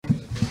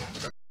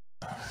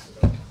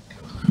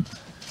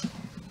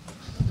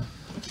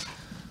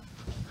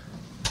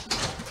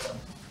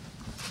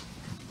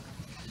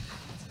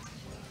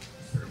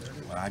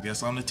I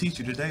guess I'm the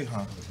teacher today,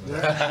 huh?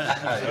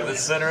 You're the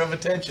center of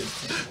attention.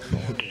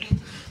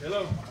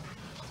 Hello.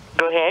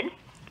 Go ahead.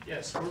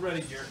 Yes, we're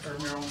ready,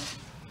 Marilyn.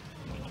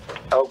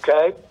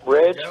 Okay,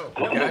 Rich,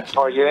 We got you.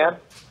 are you in?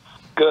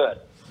 Good.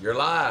 You're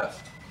live.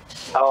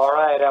 All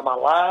right, am I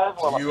live?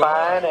 Well, I'm You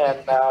fine,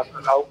 are.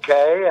 and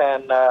okay,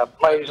 and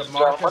ladies and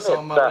DeMarcus on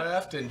gentlemen, my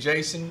left and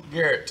Jason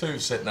Garrett, too,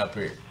 sitting up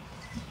here.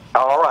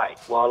 all right.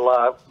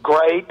 Well,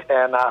 great,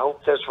 and I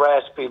hope this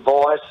raspy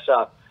voice,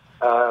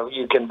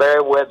 you can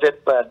bear with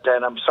it,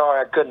 and I'm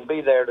sorry I couldn't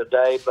be there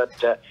today, but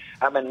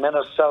I'm in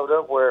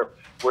Minnesota where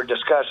we're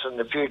discussing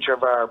the future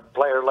of our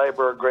player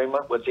labor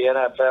agreement with the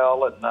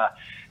NFL, and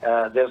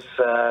this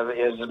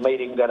is a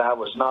meeting that I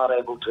was not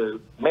able to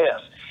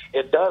miss.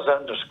 It does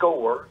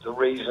underscore the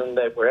reason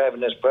that we're having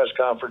this press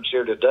conference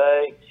here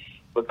today,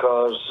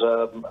 because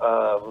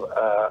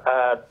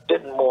I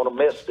didn't want to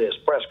miss this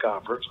press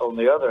conference. On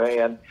the other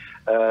hand,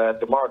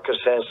 DeMarcus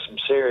has some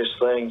serious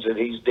things that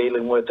he's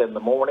dealing with in the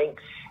morning.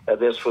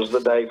 This was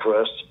the day for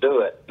us to do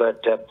it.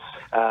 But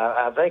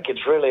I think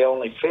it's really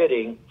only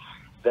fitting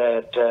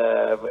that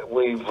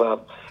we've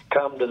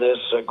come to this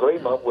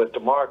agreement with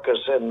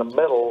DeMarcus in the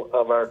middle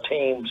of our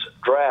team's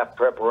draft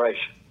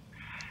preparation.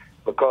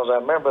 Because I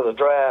remember the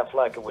draft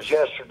like it was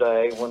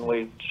yesterday when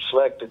we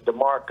selected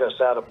DeMarcus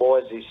out of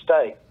Boise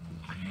State.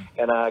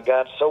 And I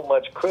got so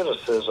much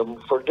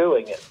criticism for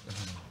doing it.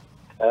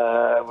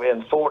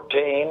 In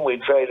 14, we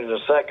traded a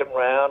second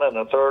round and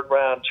a third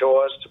round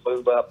choice to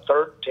move up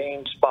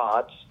 13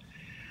 spots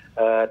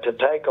to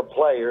take a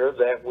player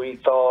that we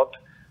thought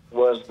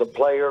was the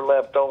player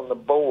left on the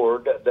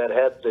board that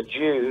had the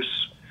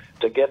juice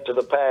to get to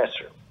the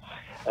passer.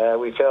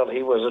 We felt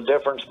he was a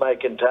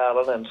difference-making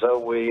talent, and so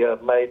we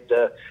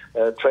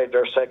traded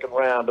our second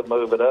round to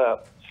move it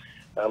up.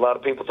 A lot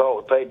of people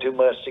thought we paid too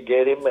much to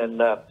get him,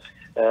 and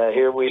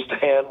here we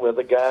stand with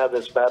a guy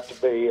that's about to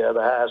be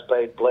the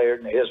highest-paid player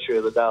in the history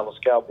of the Dallas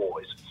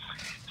Cowboys.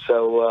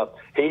 So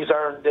he's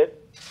earned it,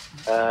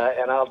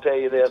 and I'll tell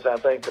you this, I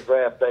think the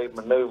draft day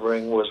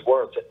maneuvering was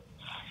worth it.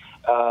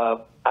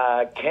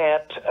 I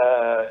can't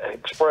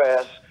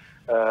express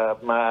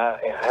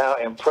how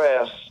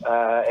impressed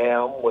I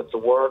am with the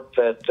work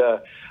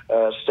that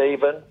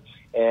Stephen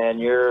and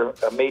your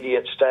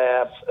immediate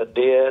staff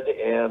did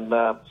in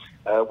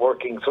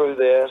working through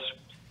this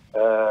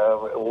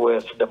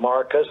with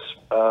DeMarcus.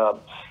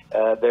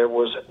 There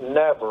was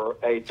never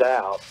a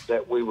doubt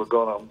that we were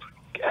going to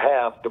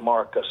have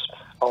DeMarcus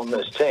on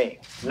this team.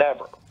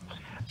 Never.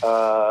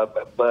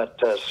 But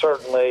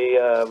certainly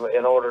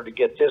in order to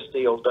get this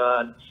deal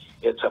done,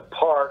 it's a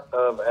part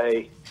of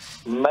a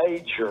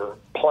major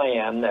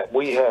plan that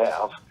we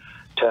have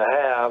to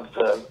have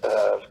the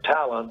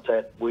talent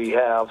that we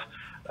have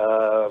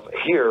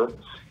here,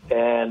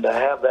 and to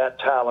have that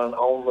talent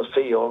on the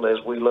field as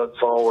we look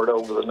forward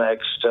over the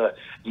next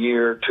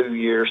year, 2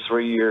 years,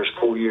 3 years,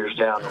 4 years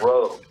down the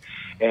road.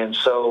 And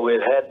so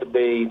it had to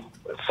be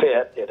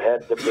fit, it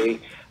had to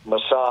be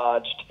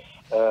massaged,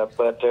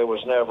 but there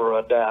was never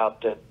a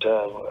doubt that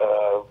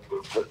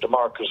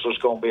DeMarcus was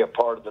going to be a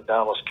part of the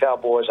Dallas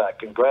Cowboys. I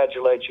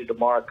congratulate you,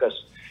 DeMarcus.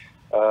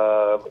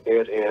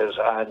 It is,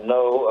 I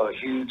know, a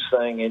huge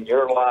thing in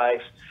your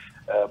life,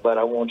 but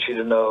I want you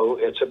to know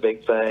it's a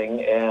big thing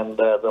in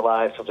the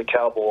life of the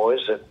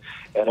Cowboys and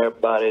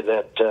everybody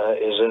that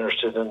is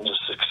interested in the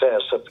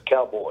success of the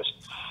Cowboys.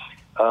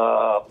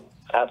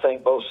 I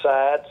think both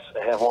sides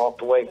have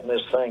walked away from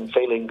this thing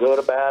feeling good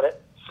about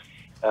it.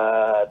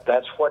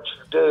 That's what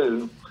you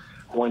do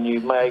when you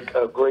make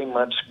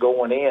agreements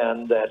going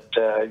in that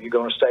you're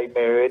going to stay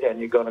married and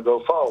you're going to go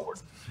forward.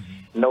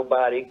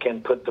 Nobody can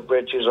put the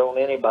britches on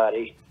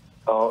anybody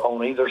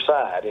on either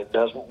side. It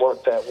doesn't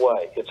work that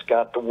way. It's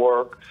got to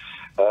work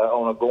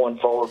on a going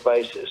forward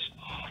basis.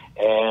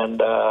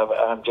 And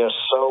I'm just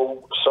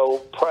so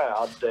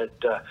proud that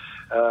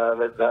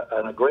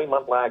an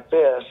agreement like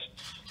this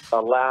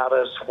allowed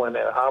us, when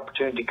an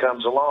opportunity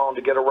comes along,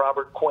 to get a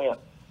Robert Quinn.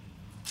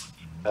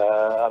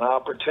 An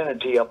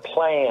opportunity, a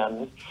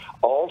plan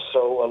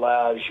also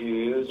allows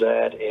you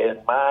that,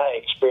 in my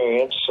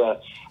experience,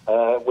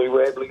 we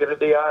were able to get a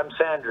Deion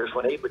Sanders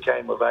when he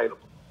became available,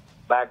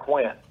 back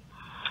when.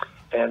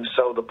 And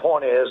so the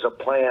point is, a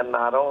plan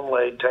not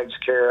only takes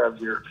care of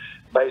your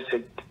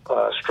basic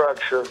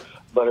structure,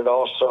 but it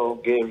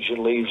also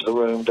leaves the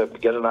room to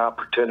get an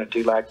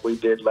opportunity like we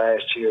did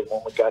last year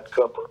when we got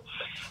Cooper.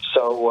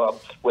 So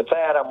with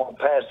that, I'm going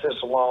to pass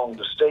this along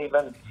to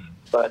Stephen.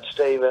 But,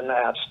 Stephen,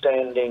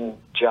 outstanding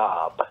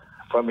job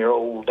from your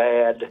old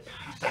dad.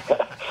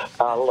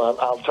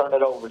 I'll turn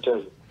it over to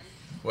you.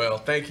 Well,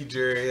 thank you,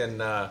 Jerry,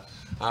 and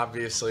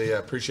obviously I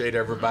appreciate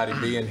everybody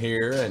being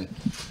here. And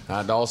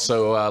I'd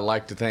also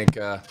like to thank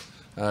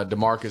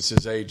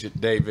DeMarcus's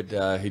agent, David.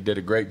 He did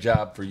a great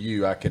job for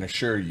you, I can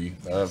assure you,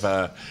 of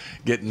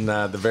getting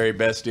the very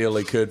best deal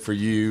he could for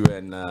you.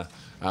 And I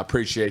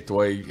appreciate the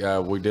way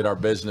we did our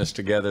business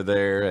together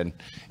there, and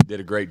he did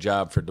a great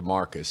job for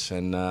DeMarcus.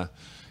 And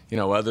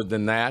other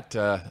than that,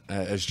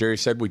 as Jerry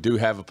said, we do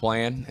have a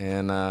plan,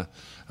 and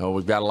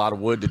we've got a lot of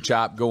wood to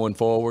chop going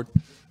forward.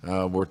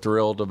 We're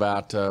thrilled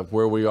about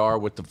where we are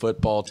with the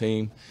football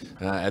team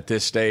at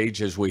this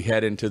stage as we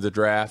head into the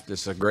draft.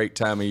 It's a great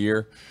time of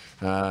year,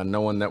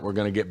 knowing that we're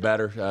going to get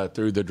better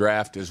through the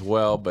draft as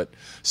well. But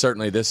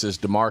certainly this is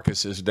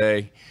DeMarcus's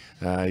day.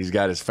 He's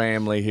got his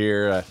family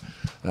here,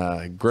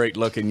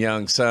 great-looking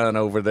young son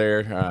over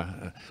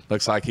there.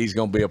 Looks like he's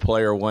going to be a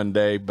player one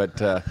day.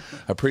 But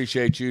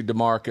appreciate you,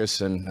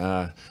 DeMarcus,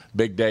 and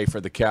big day for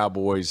the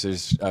Cowboys.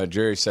 As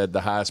Jerry said,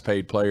 the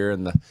highest-paid player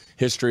in the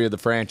history of the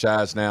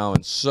franchise now,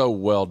 and so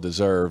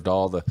well-deserved.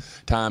 All the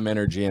time,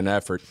 energy, and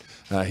effort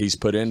he's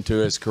put into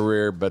his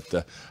career.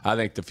 But I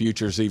think the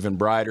future's even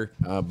brighter,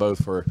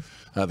 both for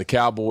the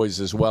Cowboys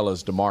as well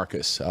as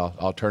DeMarcus.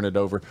 I'll turn it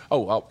over.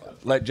 I'll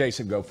let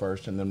Jason go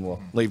first, and then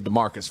we'll leave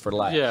DeMarcus for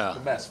last. Yeah. The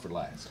best for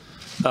last.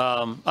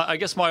 I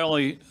guess my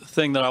only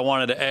thing that I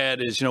wanted to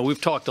add is,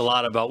 we've talked a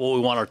lot about what we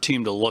want our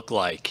team to look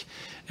like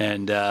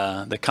and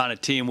the kind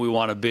of team we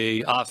want to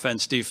be: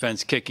 offense,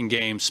 defense, kicking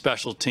game,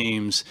 special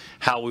teams,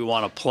 how we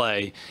want to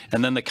play,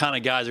 and then the kind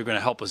of guys who are going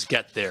to help us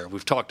get there.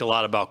 We've talked a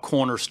lot about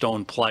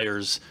cornerstone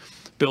players,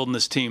 building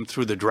this team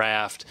through the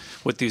draft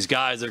with these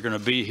guys that are going to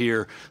be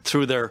here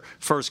through their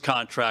first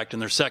contract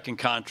and their second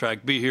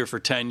contract, be here for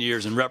 10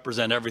 years and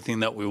represent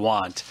everything that we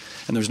want.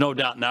 And there's no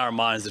doubt in our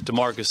minds that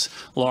DeMarcus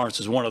Lawrence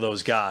is one of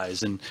those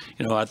guys. And,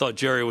 I thought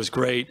Jerry was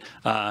great.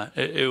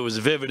 It was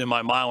vivid in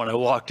my mind when I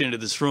walked into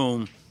this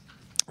room,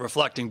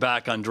 reflecting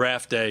back on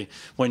draft day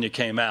when you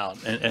came out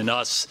and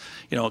us,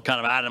 kind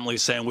of adamantly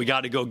saying we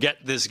got to go get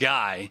this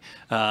guy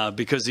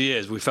because he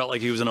is. We felt like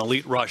he was an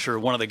elite rusher,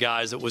 one of the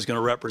guys that was going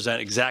to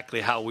represent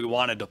exactly how we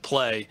wanted to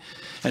play.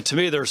 And to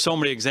me, there are so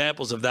many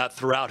examples of that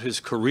throughout his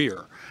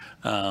career,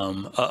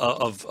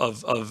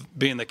 of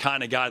being the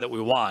kind of guy that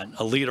we want,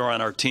 a leader on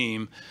our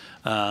team,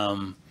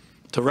 to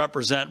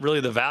represent really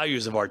the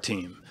values of our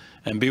team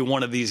and be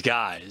one of these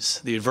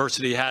guys. The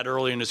adversity he had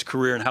early in his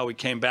career and how he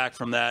came back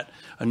from that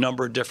a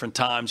number of different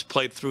times,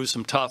 played through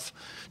some tough,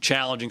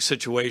 challenging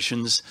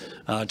situations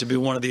to be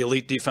one of the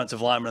elite defensive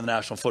linemen in the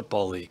National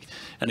Football League.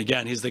 And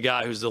again, he's the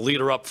guy who's the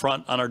leader up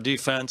front on our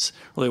defense,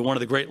 really one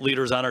of the great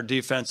leaders on our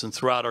defense and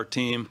throughout our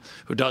team,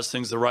 who does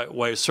things the right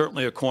way,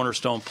 certainly a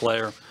cornerstone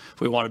player.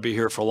 We want to be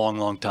here for a long,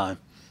 long time.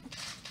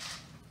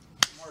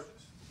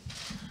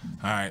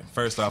 All right.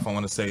 First off, I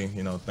want to say,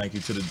 thank you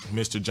to the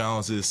Mr.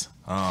 Joneses.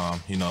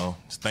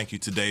 Thank you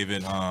to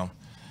David,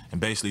 and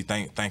basically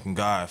thanking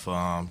God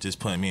for just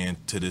putting me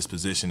into this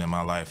position in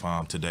my life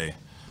today.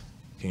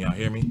 Can y'all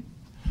hear me?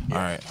 Yeah.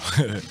 All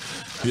right.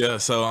 Yeah.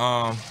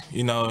 So,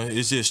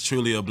 it's just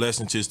truly a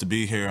blessing just to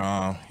be here.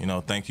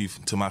 Thank you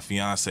to my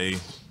fiance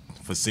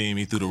for seeing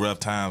me through the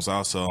rough times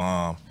also.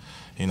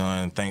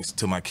 And thanks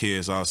to my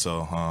kids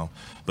also.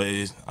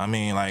 But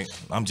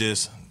I'm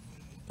just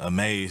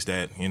amazed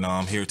that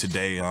I'm here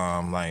today.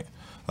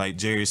 Like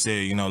Jerry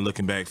said,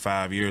 looking back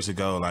 5 years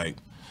ago,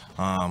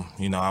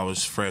 I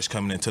was fresh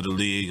coming into the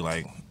league.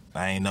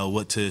 I ain't know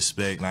what to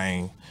expect. I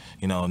ain't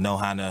know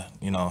how to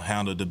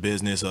handle the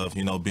business of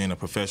being a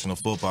professional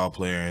football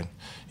player.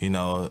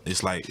 And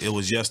it's like it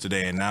was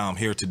yesterday, and now I'm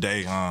here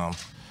today.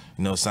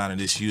 Signing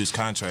this huge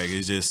contract.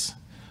 It's just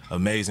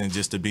amazing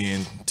just to be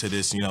into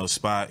this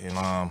spot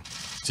and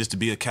just to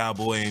be a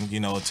Cowboy and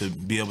to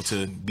be able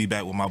to be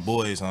back with my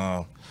boys.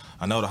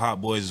 I know the Hot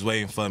Boys is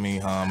waiting for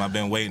me. I've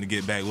been waiting to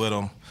get back with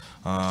them,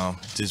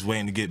 just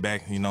waiting to get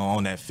back,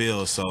 on that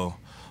field. So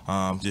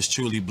just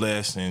truly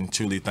blessed and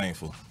truly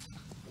thankful.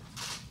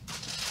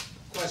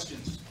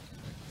 Questions?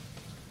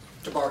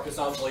 DeMarcus,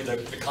 obviously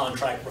the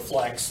contract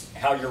reflects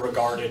how you're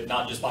regarded,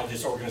 not just by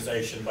this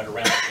organization, but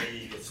around the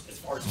league as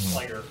far as a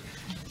player.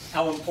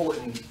 How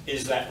important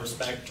is that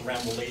respect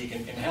around the league,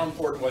 and how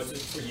important was it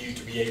for you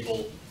to be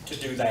able to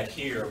do that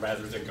here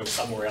rather than go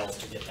somewhere else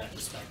to get that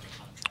respect?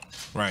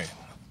 Right.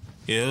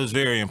 Yeah, it was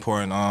very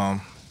important.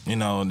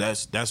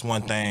 That's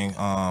one thing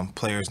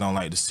players don't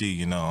like to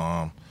see.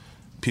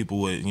 People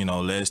with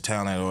less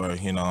talent or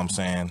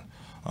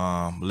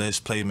less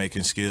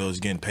playmaking skills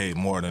getting paid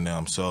more than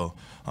them. So,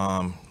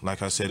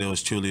 like I said, it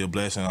was truly a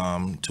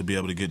blessing to be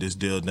able to get this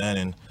deal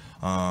done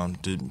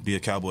and to be a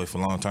Cowboy for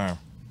long term.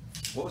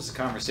 What was the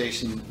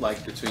conversation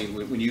like between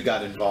when you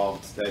got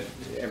involved that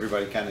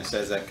everybody kind of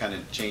says that kind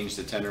of changed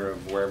the tenor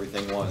of where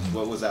everything was?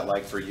 What was that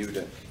like for you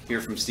to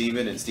hear from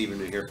Steven and Steven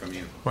to hear from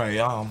you? Right.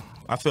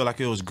 I feel like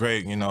it was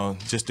great,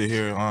 just to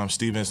hear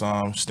Steven's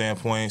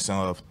standpoints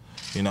of,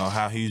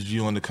 how he's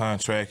viewing the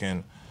contract,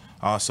 and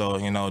also,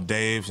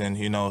 Dave's, and,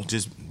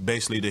 just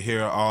basically to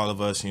hear all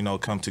of us,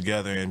 come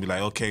together and be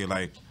like, okay,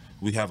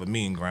 we have a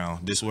meeting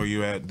ground. This is where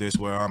you're at, this is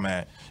where I'm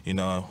at.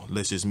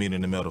 Let's just meet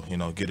in the middle,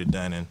 get it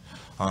done. And,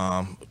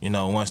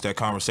 once that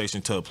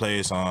conversation took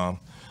place,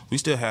 we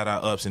still had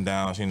our ups and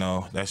downs,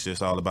 that's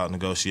just all about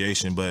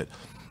negotiation. But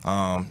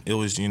it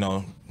was,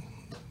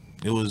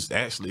 it was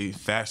actually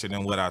faster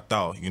than what I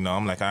thought.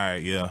 I'm like, all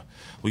right, yeah,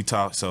 we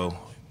talked. So,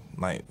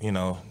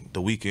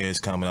 the weekend's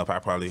coming up. I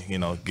probably,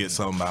 get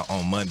something out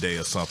on Monday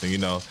or something,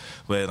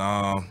 But,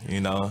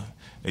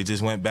 it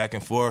just went back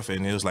and forth,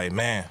 and it was like,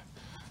 man,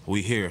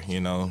 we here,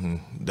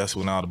 and that's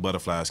when all the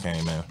butterflies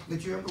came, man.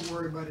 Did you ever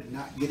worry about it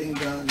not getting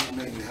done? I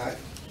mean,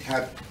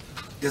 how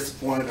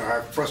disappointed or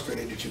how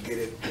frustrated did you get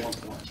at one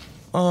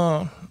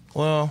point?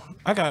 Well,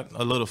 I got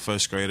a little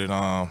frustrated.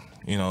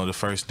 You know, the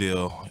first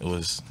deal, it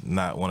was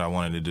not what I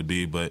wanted it to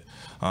be, but,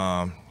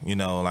 you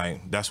know,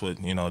 like, that's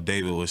what, you know,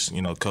 David was,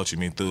 you know, coaching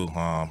me through.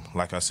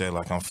 Like I said,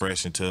 like, I'm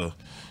fresh into,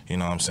 you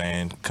know what I'm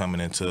saying,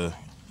 coming into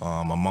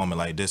a moment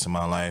like this in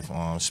my life,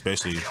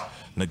 especially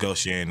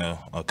negotiating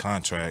a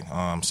contract.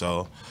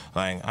 So,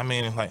 like, I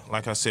mean,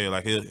 like I said,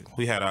 like,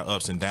 we had our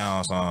ups and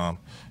downs.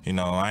 You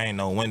know, I ain't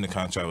know when the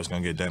contract was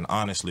going to get done,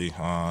 honestly,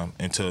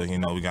 until, you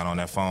know, we got on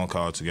that phone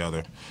call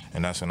together.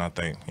 And that's when I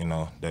think, you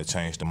know, that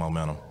changed the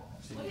momentum.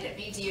 What did it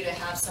mean to you to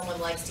have someone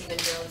like Stephen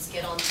Jones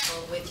get on the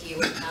phone with you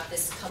and have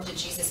this come to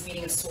Jesus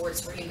meeting of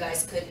sorts where you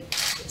guys could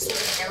sort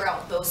of air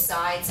out both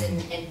sides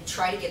and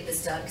try to get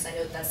this done? Because I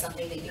know that's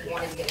something that you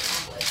wanted to get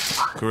accomplished.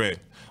 Correct.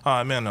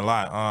 It meant a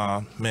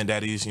lot. Meant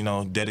that he's, you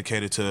know,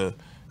 dedicated to,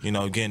 you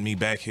know, getting me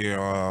back here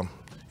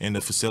in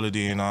the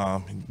facility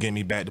and getting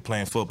me back to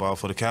playing football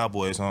for the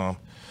Cowboys.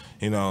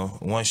 You know,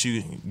 once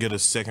you get a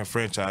second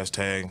franchise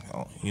tag,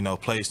 you know,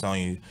 placed on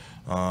you,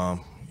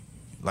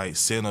 like,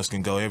 signals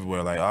can go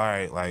everywhere. Like, all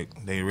right,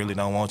 like, they really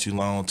don't want you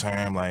long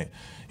term. Like,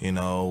 you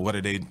know, what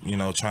are they, you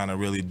know, trying to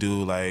really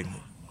do? Like,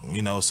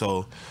 you know,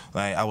 so,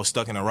 like, I was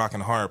stuck in a rock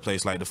and a hard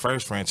place. Like, the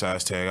first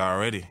franchise tag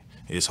already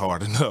is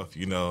hard enough,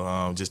 you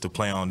know, just to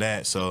play on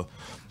that. So,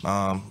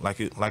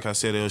 like I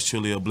said, it was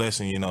truly a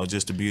blessing, you know,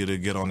 just to be able to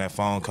get on that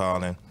phone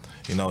call and,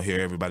 you know,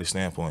 hear everybody's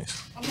standpoints.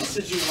 How much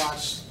did you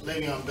watch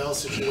Le'Veon Bell's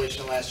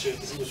situation last year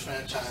because he was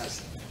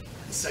franchised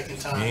the second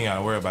time? You ain't got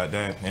to worry about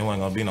that. It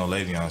wasn't going to be no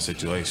Le'Veon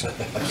situation.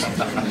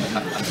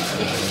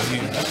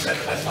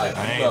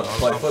 I ain't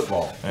play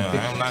football.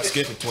 I'm not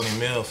skipping $20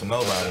 million for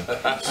nobody.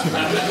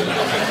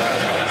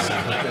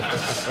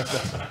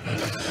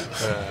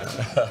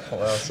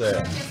 Well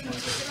said. Can you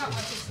talk about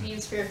what this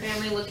means for your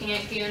family, looking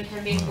at you and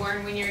him being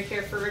born when you're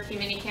here for rookie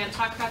minicamp?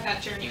 Talk about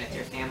that journey with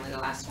your family the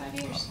last 5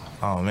 years.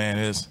 Oh man,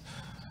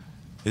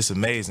 it's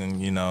amazing.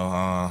 You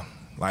know,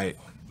 like,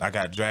 I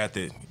got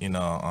drafted, you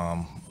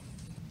know,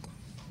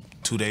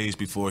 2 days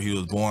before he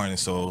was born, and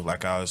so,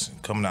 like, I was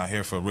coming out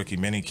here for rookie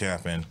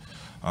minicamp, and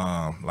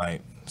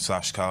like,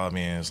 Sasha called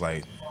me and was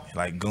like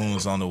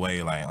goons on the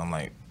way. Like, I'm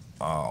like,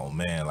 oh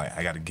man, like,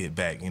 I got to get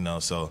back, you know.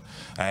 So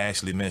I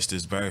actually missed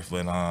his birth,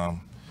 but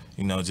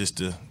you know, just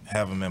to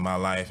have him in my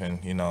life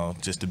and, you know,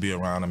 just to be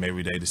around him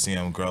every day, to see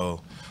him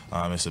grow,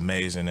 it's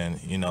amazing.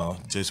 And, you know,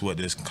 just what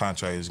this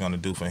contract is going to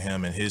do for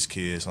him and his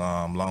kids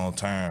long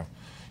term,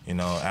 you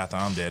know, after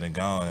I'm dead and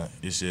gone,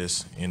 it's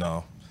just, you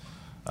know,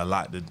 a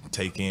lot to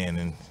take in,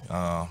 and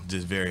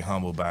just very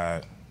humbled by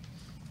it.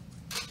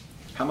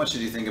 How much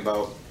did you think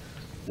about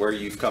where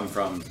you've come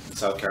from in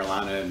South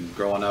Carolina and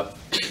growing up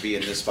to be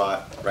in this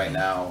spot right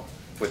now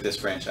with this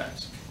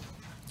franchise?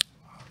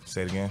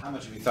 Say it again. How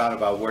much have you thought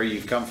about where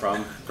you've come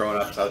from, growing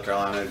up in South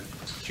Carolina,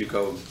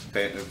 JUCO,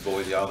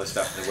 Boise, all this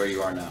stuff, and where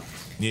you are now?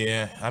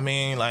 Yeah, I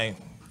mean, like,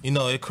 you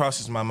know, it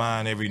crosses my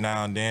mind every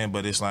now and then,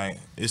 but it's like,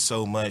 it's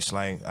so much,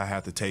 like, I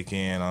have to take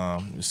in.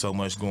 There's so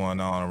much going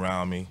on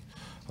around me.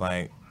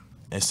 Like,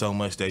 and so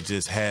much that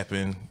just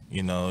happened,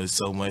 you know, it's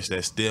so much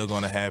that's still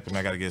going to happen.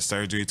 I got to get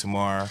surgery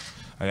tomorrow.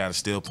 I got to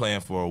still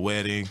plan for a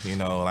wedding, you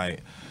know,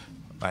 like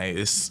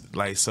it's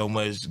like so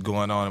much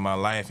going on in my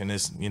life, and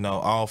it's, you know,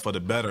 all for the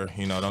better,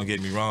 you know, don't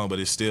get me wrong, but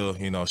it's still,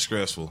 you know,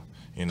 stressful,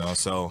 you know.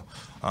 So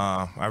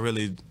I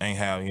really ain't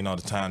have, you know,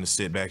 the time to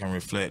sit back and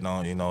reflect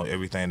on, you know,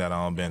 everything that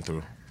I've been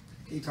through.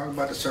 Can you talk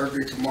about the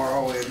surgery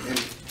tomorrow and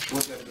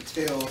what that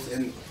entails,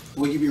 and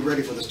will you be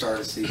ready for the start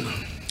of the season?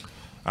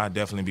 I'd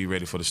definitely be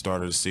ready for the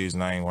start of the season.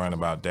 I ain't worrying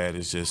about that.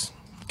 It's just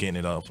getting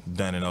it up,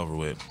 done and over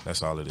with.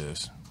 That's all it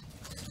is.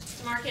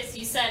 Marcus,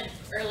 you said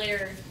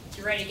earlier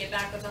you're ready to get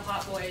back with the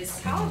Hot Boys.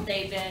 How have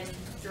they been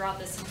throughout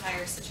this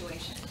entire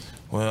situation?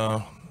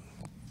 Well,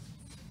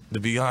 to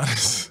be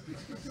honest,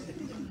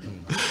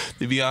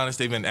 they've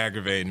been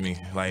aggravating me.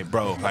 Like,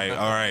 bro, like,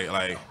 all right,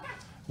 like,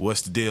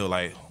 what's the deal?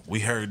 Like, we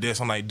heard this.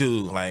 I'm like,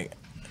 dude, like,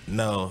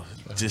 no,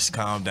 just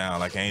calm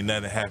down. Like, ain't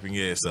nothing happened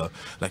yet. So,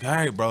 like, all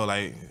right, bro,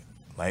 like,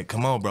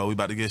 come on, bro, we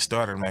about to get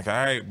started. I'm like, all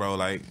right, bro,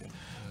 like,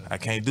 I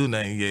can't do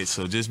nothing yet,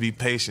 so just be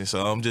patient.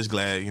 So I'm just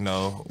glad, you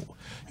know,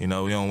 we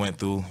done went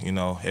through, you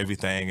know,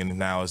 everything, and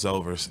now it's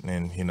over,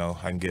 and, you know,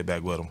 I can get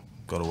back with them,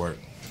 go to work.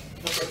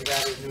 Looks like you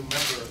added a new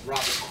member,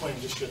 Robert Quinn.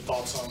 Just your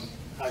thoughts on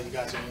how you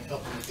guys are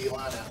helping the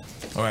D-line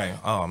out. All right.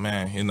 Oh,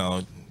 man, you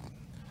know,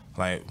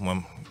 like,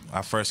 when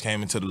I first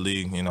came into the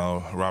league, you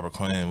know, Robert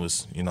Quinn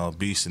was, you know,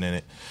 beasting in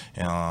it,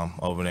 and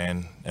over there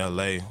in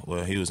L.A.,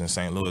 well, he was in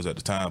St. Louis at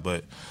the time,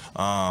 but,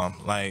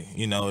 like,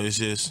 you know, it's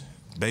just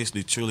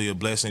basically truly a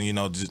blessing, you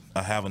know, to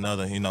have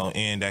another, you know,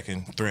 end that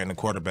can threaten the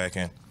quarterback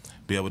and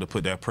be able to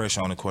put that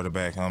pressure on the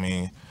quarterback. I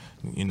mean,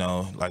 you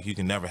know, like, you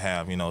can never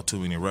have, you know, too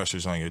many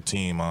rushers on your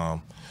team,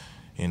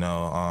 you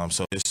know,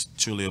 so it's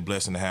truly a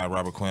blessing to have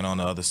Robert Quinn on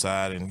the other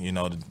side, and, you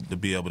know, to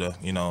be able to,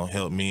 you know,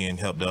 help me and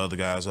help the other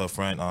guys up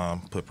front,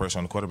 put pressure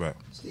on the quarterback.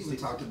 Stephen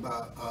talked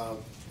about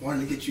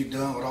wanting to get you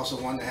done, but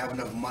also wanting to have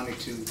enough money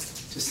to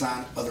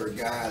sign other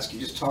guys. Can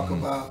you just talk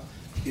about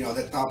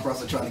that thought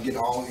process of trying to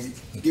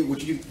get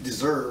what you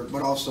deserve,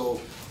 but also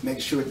make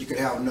sure that you could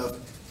have enough,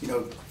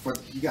 for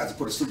you guys to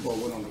put a Super Bowl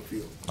win on the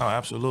field? Oh,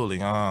 absolutely.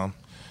 Yeah,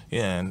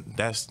 and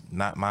that's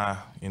not my,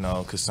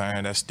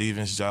 concern. That's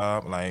Steven's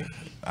job. Like,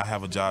 I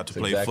have a job to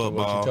play exactly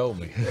football. What you told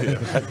me.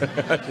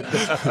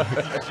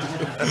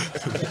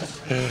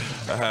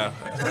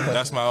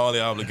 That's my only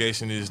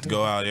obligation, is to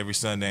go out every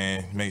Sunday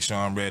and make sure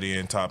I'm ready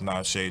in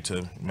top-notch shape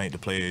to make the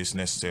plays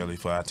necessarily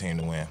for our team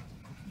to win.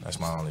 That's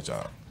my only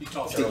job. You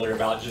talked earlier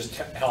about just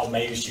how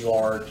amazed you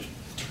are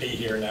to be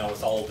here now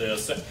with all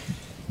this.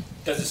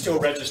 Does it still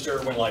register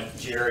when, like,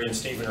 Jerry and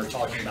Steven are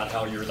talking about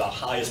how you're the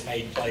highest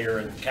paid player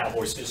in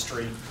Cowboys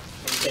history? When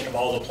you think of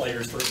all the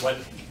players, what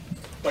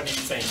do you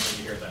think when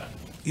you hear that?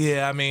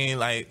 Yeah, I mean,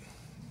 like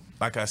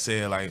I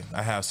said, like,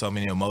 I have so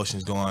many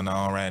emotions going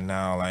on right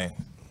now. Like,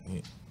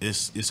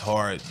 it's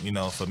hard,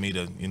 for me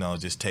to,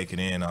 just take it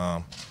in.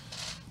 I'm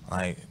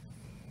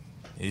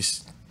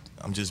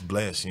just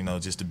blessed,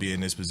 just to be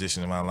in this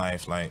position in my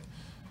life. Like,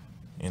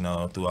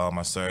 through all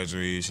my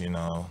surgeries,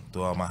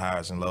 through all my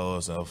highs and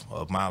lows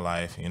of my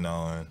life, and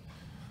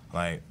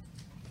like,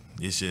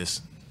 it's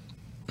just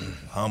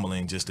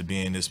humbling just to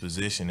be in this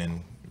position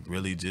and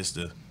really just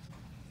to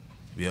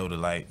be able to,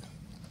 like,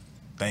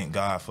 thank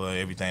God for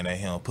everything that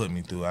He'll put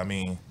me through. I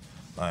mean,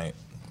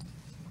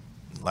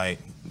 like,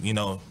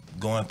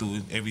 going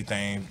through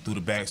everything, through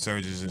the back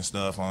surgeries and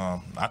stuff,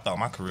 I thought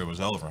my career was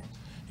over,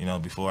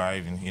 before I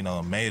even,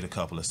 made a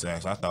couple of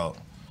sacks. I thought,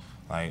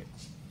 like,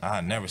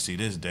 I'd never see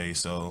this day.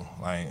 So,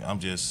 like, I'm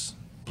just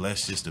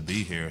blessed just to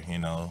be here,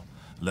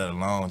 let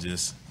alone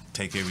just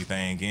take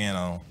everything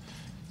in.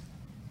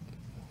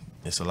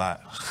 It's a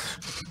lot.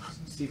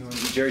 Steven, when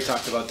Jerry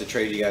talked about the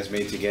trade you guys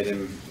made to get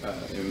him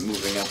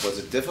moving up, was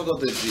it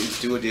difficult to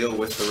do a deal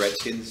with the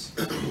Redskins,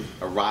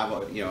 a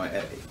rival,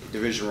 a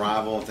division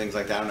rival and things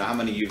like that? I don't know how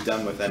many you've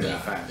done with them in the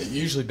past. It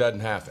usually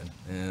doesn't happen.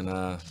 And,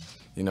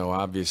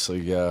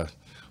 obviously,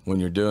 when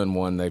you're doing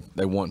one,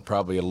 they want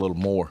probably a little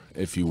more,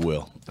 if you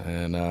will.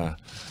 And I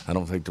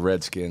don't think the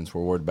Redskins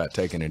were worried about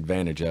taking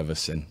advantage of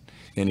us in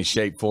any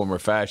shape, form, or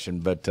fashion.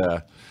 But,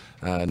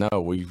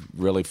 no, we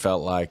really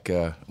felt like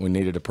we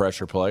needed a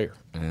pressure player.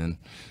 And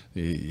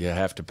you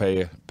have to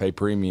pay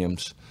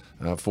premiums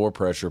for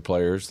pressure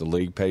players. The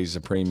league pays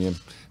a premium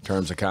in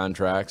terms of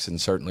contracts. And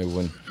certainly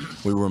when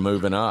we were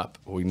moving up,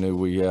 we knew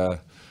we're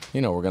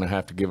going to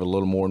have to give a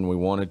little more than we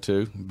wanted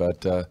to.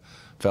 But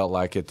felt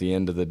like at the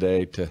end of the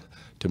day to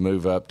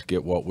move up to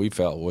get what we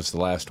felt was the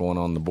last one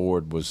on the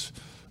board was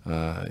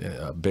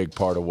a big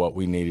part of what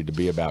we needed to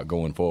be about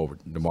going forward.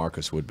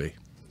 DeMarcus would be.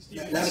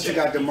 Now that you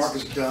got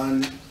DeMarcus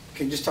done,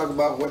 can you just talk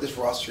about what this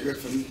roster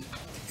is from the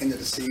end of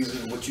the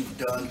season and what you've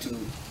done to,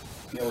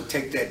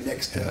 take that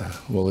next step?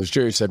 Well, as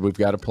Jerry said, we've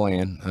got a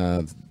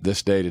plan.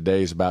 This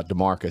day-to-day is about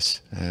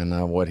DeMarcus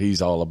and what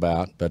he's all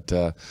about. But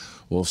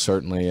we'll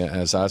certainly,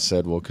 as I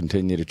said, we'll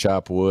continue to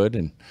chop wood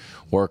and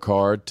work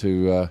hard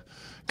to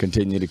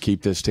continue to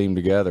keep this team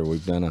together.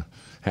 We've done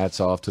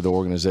hats off to the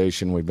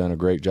organization. We've done a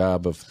great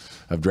job of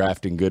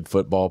drafting good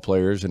football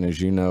players, and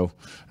as you know,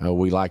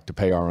 we like to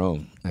pay our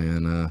own,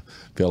 and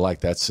feel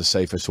like that's the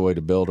safest way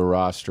to build a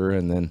roster,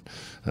 and then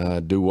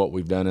do what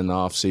we've done in the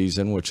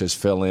offseason, which is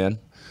fill in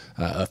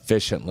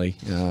efficiently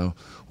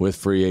with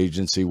free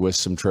agency, with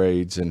some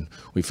trades, and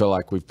we feel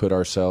like we've put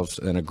ourselves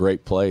in a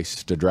great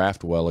place to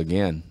draft well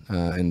again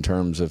in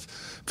terms of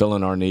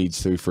filling our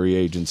needs through free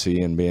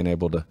agency and being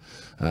able to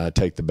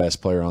take the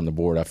best player on the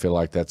board. I feel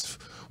like that's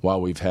why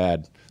we've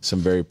had some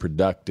very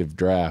productive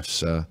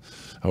drafts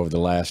over the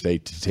last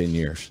 8 to 10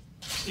 years.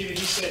 Steven,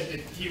 he said that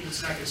he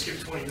was not going to skip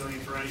 $20 million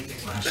for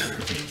anything last year.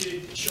 He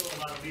did show a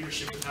lot of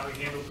leadership with how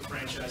he handled the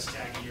franchise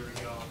tag a year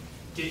ago.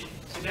 Did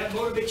that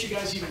motivate you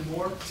guys even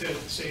more to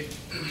say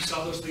you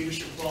saw those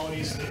leadership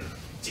qualities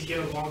to get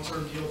a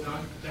long-term deal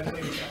done? That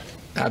played a factor?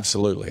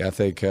 Absolutely. I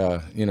think,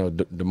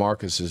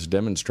 DeMarcus has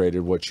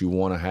demonstrated what you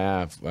want to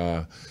have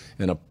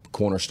in a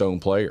cornerstone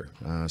player.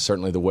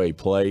 Certainly the way he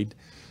played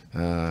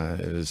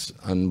is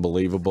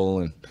unbelievable,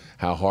 and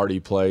how hard he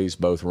plays,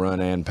 both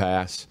run and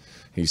pass.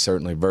 He's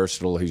certainly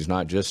versatile. He's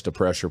not just a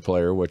pressure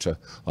player, which a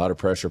lot of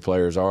pressure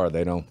players are.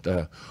 They don't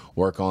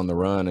work on the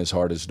run as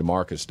hard as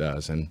DeMarcus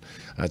does. And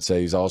I'd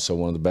say he's also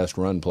one of the best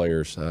run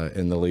players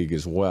in the league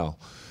as well.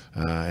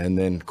 And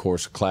then, of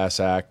course, class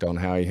act on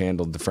how he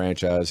handled the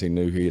franchise. He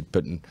knew he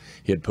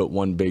had put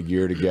one big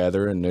year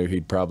together, and knew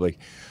he'd probably,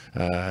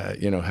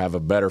 have a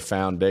better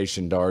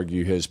foundation to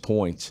argue his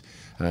points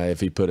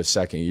if he put a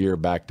second year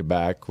back to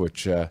back,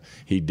 which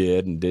he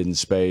did and did in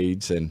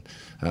spades, and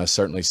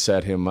certainly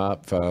set him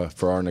up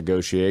for our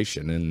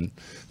negotiation. And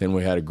then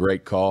we had a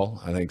great call.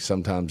 I think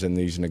sometimes in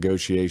these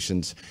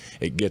negotiations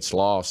it gets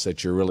lost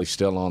that you're really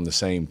still on the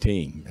same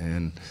team,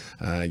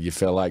 and you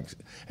feel like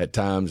at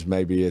times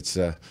maybe it's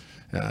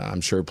I'm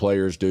sure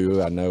players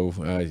do. I know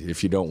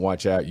if you don't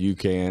watch out, you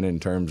can, in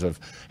terms of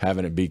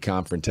having it be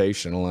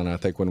confrontational. And I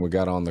think when we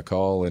got on the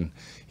call and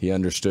he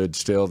understood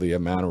still the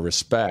amount of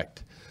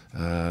respect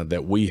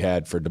that we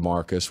had for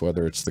DeMarcus,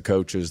 whether it's the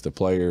coaches, the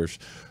players,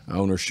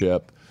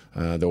 ownership,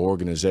 the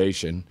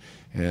organization.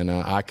 And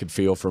I could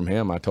feel from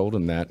him, I told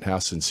him that, how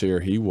sincere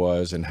he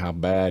was and how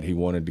bad he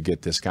wanted to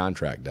get this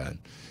contract done.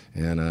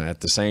 And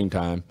at the same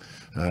time,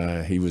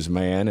 he was a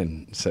man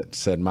and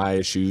said my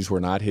issues were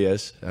not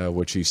his,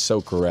 which he's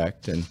so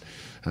correct. And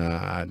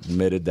I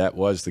admitted that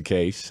was the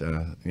case.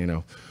 You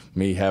know,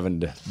 me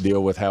having to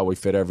deal with how we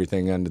fit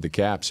everything under the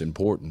cap's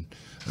important.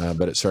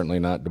 But it's certainly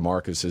not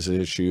DeMarcus's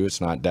issue. It's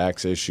not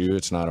Dak's issue.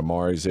 It's not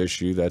Amari's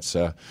issue. That's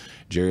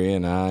Jerry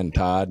and I and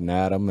Todd and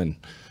Adam and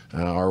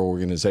our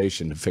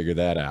organization to figure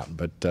that out.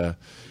 But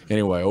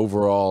anyway,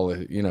 overall,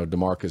 you know,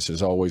 DeMarcus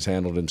has always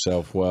handled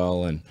himself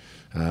well, and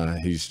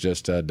he's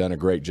just done a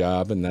great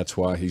job, and that's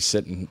why he's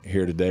sitting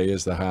here today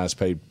as the highest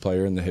paid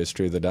player in the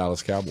history of the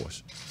Dallas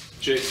Cowboys.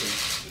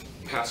 Jason,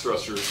 pass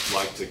rushers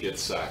like to get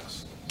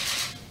sacks,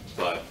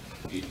 but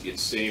it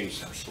seems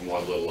from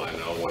what little I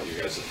know, what you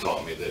guys have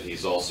taught me, that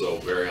he's also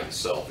very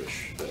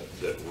unselfish,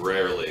 that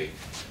rarely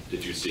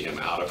did you see him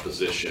out of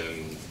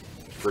position,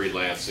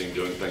 freelancing,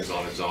 doing things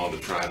on his own to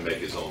try and make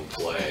his own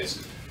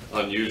plays.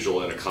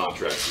 Unusual in a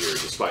contract year,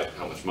 despite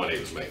how much money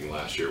he was making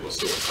last year, was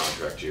still a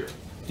contract year.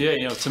 Yeah,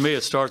 you know, to me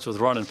it starts with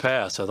run and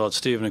pass. I thought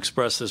Steven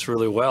expressed this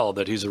really well,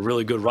 that he's a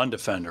really good run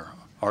defender.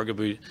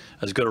 Arguably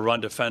as good a run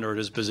defender at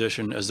his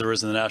position as there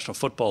is in the National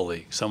Football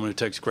League. Someone who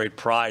takes great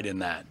pride in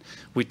that.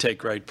 We take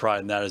great pride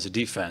in that as a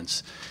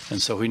defense.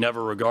 And so he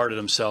never regarded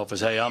himself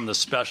as, hey, I'm the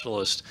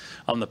specialist,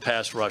 I'm the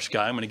pass rush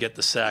guy, I'm going to get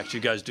the sacks, you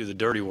guys do the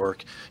dirty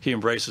work. He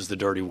embraces the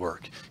dirty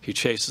work. He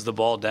chases the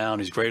ball down,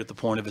 he's great at the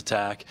point of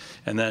attack,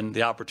 and then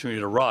the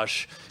opportunity to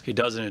rush, he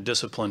does it in a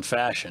disciplined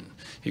fashion.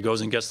 He goes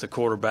and gets the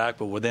quarterback,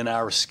 but within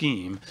our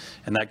scheme,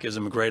 and that gives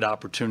him a great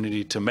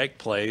opportunity to make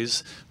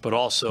plays, but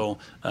also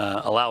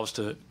allow us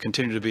to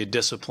continue to be a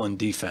disciplined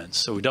defense.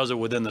 So he does it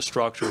within the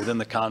structure, within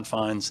the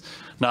confines,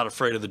 not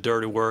afraid of the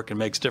dirty work,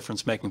 and makes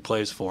difference making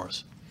plays for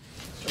us.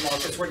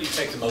 Marcus, where do you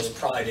take the most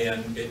pride in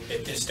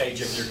at this stage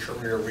of your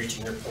career,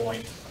 reaching your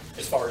point,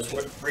 as far as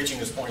reaching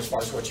this point, as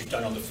far as what you've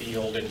done on the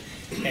field, and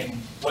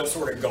what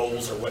sort of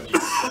goals or what do you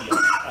see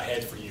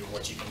ahead for you,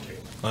 what you can do?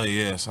 Oh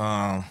yes,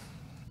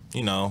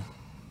 you know,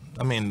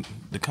 I mean,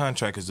 the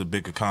contract is a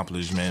big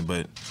accomplishment,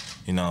 but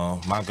you know,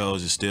 my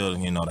goals is still,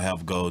 you know, to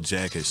have a gold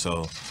jacket.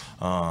 So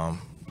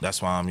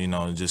that's why I'm, you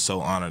know, just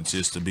so honored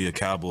just to be a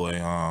Cowboy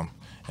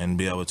and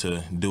be able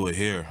to do it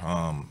here.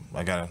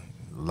 I got a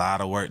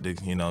lot of work to,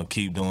 you know,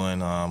 keep doing.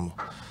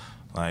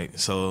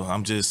 So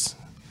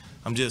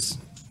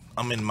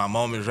I'm in my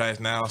moment right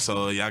now.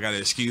 So y'all gotta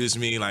excuse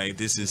me. Like,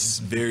 this is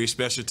very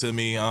special to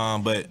me.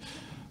 But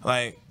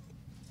like,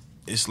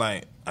 it's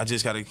like I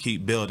just gotta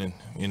keep building.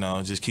 You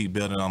know, just keep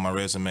building on my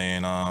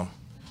resume, and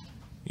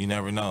you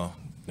never know.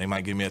 They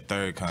might give me a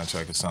third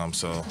contract or something,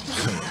 so.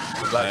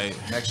 Like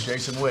next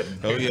Jason Witten.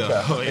 Oh,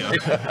 yeah. Oh, yeah.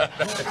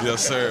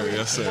 Yes, sir.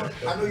 Yes, sir.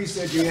 I know you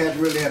said you hadn't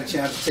really had a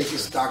chance to take your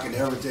stock and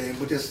everything,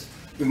 but just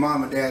your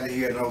mom and dad are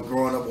here, you know,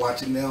 growing up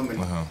watching them and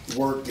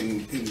work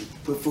and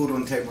put food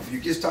on the table for you.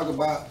 Just talk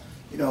about,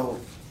 you know,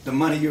 the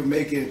money you're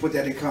making and put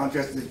that in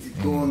contrast to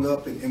going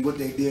up and what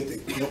they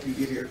did to help you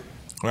get here.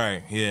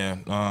 Right, yeah.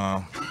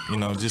 You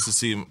know, just to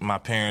see my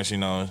parents, you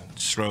know,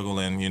 struggle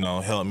and, you know,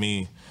 help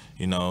me,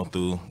 you know,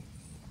 through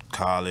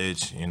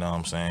college, you know what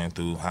I'm saying,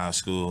 through high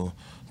school,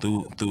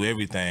 through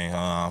everything.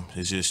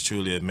 It's just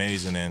truly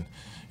amazing, and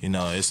you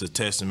know, it's a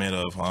testament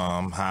of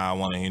how I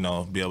want to, you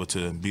know, be able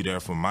to be there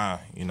for my,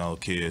 you know,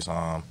 kids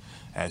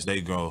as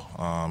they grow.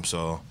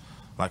 So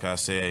like I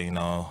said, you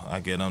know, I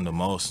give them the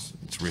most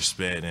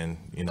respect and,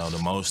 you know,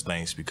 the most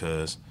thanks,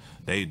 because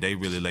they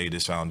really laid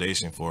this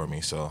foundation for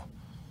me. So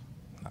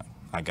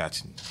I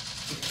got you.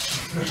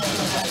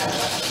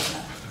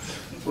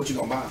 What you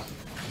gonna buy?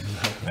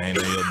 I ain't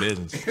in your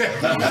business.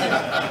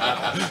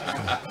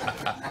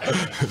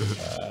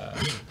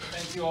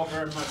 Thank you all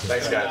very much.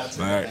 Thanks, guys.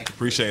 All right,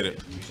 appreciate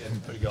it.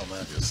 Way to go,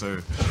 man. Yes,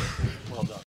 sir. Well done.